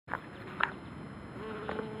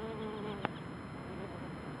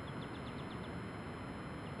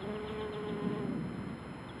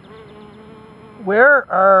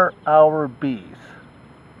Where are our bees?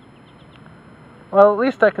 Well, at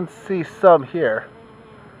least I can see some here,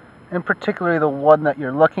 and particularly the one that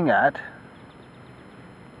you're looking at.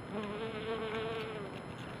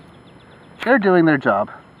 They're doing their job,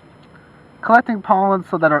 collecting pollen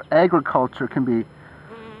so that our agriculture can be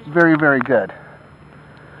very, very good.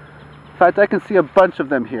 In fact, I can see a bunch of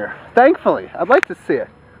them here. Thankfully, I'd like to see it.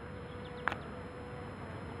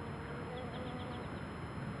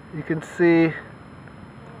 You can see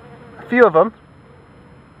a few of them.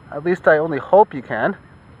 At least I only hope you can.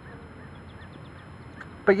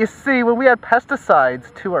 But you see, when we add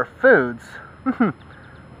pesticides to our foods,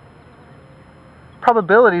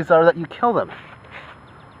 probabilities are that you kill them.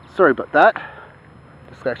 Sorry about that.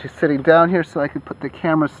 Just actually sitting down here so I can put the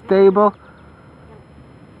camera stable.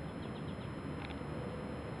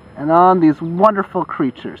 And on these wonderful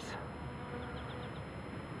creatures.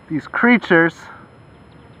 These creatures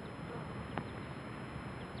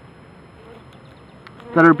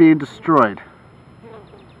that are being destroyed.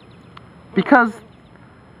 Because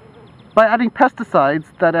by adding pesticides,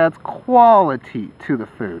 that adds quality to the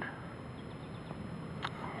food.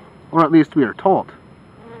 Or at least we are told.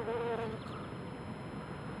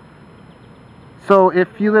 So if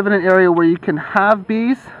you live in an area where you can have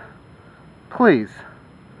bees, please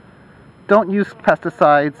don't use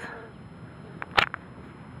pesticides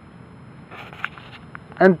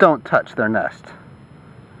and don't touch their nest.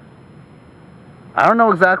 I don't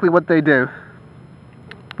know exactly what they do,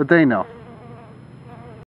 but they know.